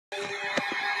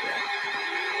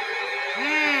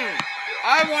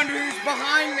I wonder who's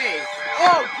behind me.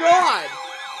 Oh, God.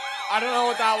 I don't know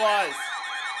what that was.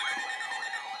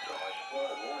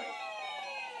 Flood warning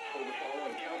for the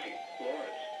following county: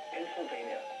 Lawrence,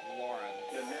 Pennsylvania. Lawrence.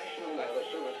 The National Weather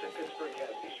Service in Pittsburgh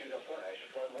has issued a flash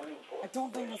flood warning for I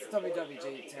don't think that's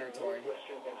WWG territory.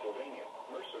 Northwestern Pennsylvania,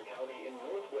 Mercer County in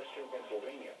northwestern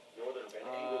Pennsylvania, northern Van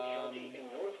Haywood County in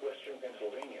northwestern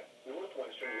Pennsylvania,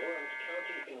 northwestern Lawrence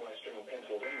County in western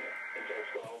Pennsylvania until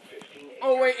 12:15 a.m.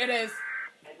 Oh, wait, it is.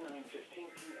 At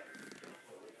 9:15 p.m.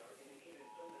 radar indicated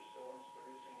thunderstorms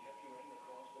producing heavy rain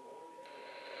across the Warren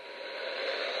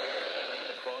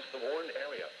area. Across the Warren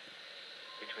area,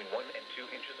 between 1 and 2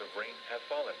 inches of rain have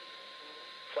fallen.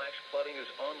 Flash flooding is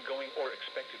ongoing or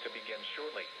expected to begin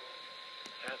shortly.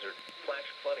 Hazard: flash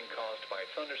flooding caused by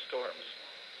thunderstorms.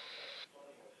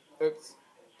 Oops.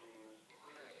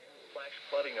 Flash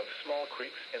flooding of small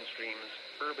creeks and streams,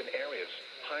 urban areas,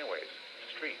 highways,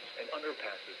 streets, and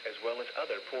underpasses, as well as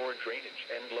other poor drainage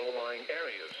and low-lying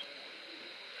areas.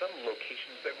 Some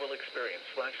locations that will experience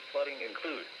flash flooding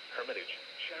include Hermitage,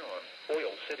 Sharon,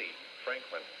 Oil City,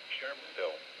 Franklin,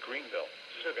 Sharpsville, Greenville,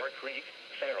 Cigar Creek,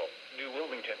 Farrell, New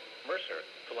Wilmington, Mercer,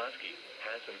 Pulaski,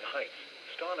 Hassan Heights,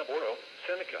 Stoneboro,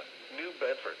 Seneca, New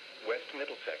Bedford, West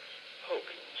Middlesex,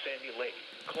 Hoke, Sandy Lake,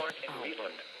 Clark, and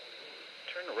Wheatland.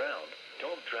 Turn around.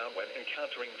 Don't drown when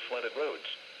encountering flooded roads.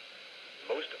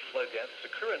 Most flood deaths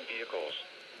occur in vehicles.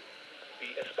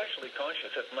 Be especially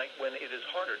cautious at night when it is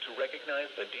harder to recognize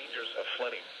the dangers of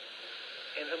flooding.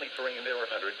 In hilly terrain, there are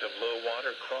hundreds of low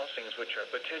water crossings which are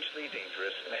potentially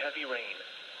dangerous in heavy rain.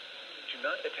 Do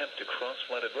not attempt to cross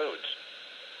flooded roads.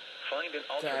 Find an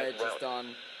alternate route. Just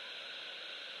on.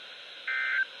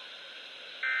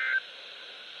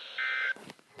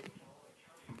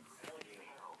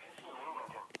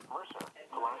 Mercer,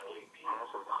 Pulaski,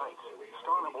 Hassan Heights,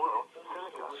 Stoneboro,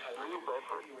 Seneca, New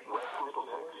Bedford, West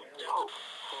Middlesex, Hope,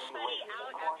 Sandy Lake,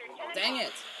 Clark, and Dang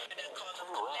it.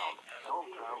 Turn around. Don't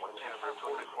drown when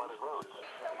encountering flooded roads.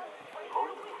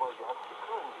 Most flood deaths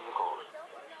occur in vehicles.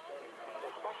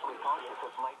 Especially cautious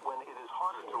at night when it is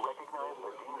harder to recognize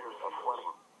the dangers of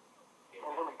flooding.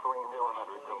 In hilly terrain, there are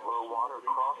hundreds of low water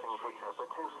crossings which are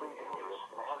potentially dangerous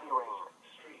in heavy rain.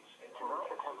 Do not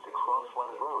attempt to cross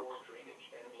flooded roads.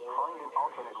 Find an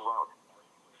alternate route.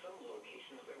 Some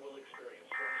locations that will experience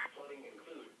flash flooding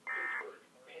include Pittsburgh,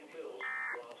 Penn Hills,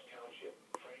 Ross Township,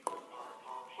 Franklin Park,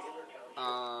 Shaler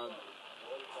Township.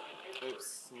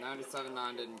 Oops.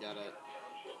 97.9 didn't get it.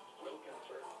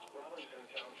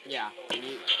 Yeah.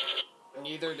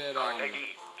 Neither did, 98.3.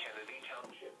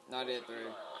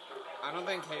 I don't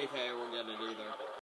think KDK will get it either.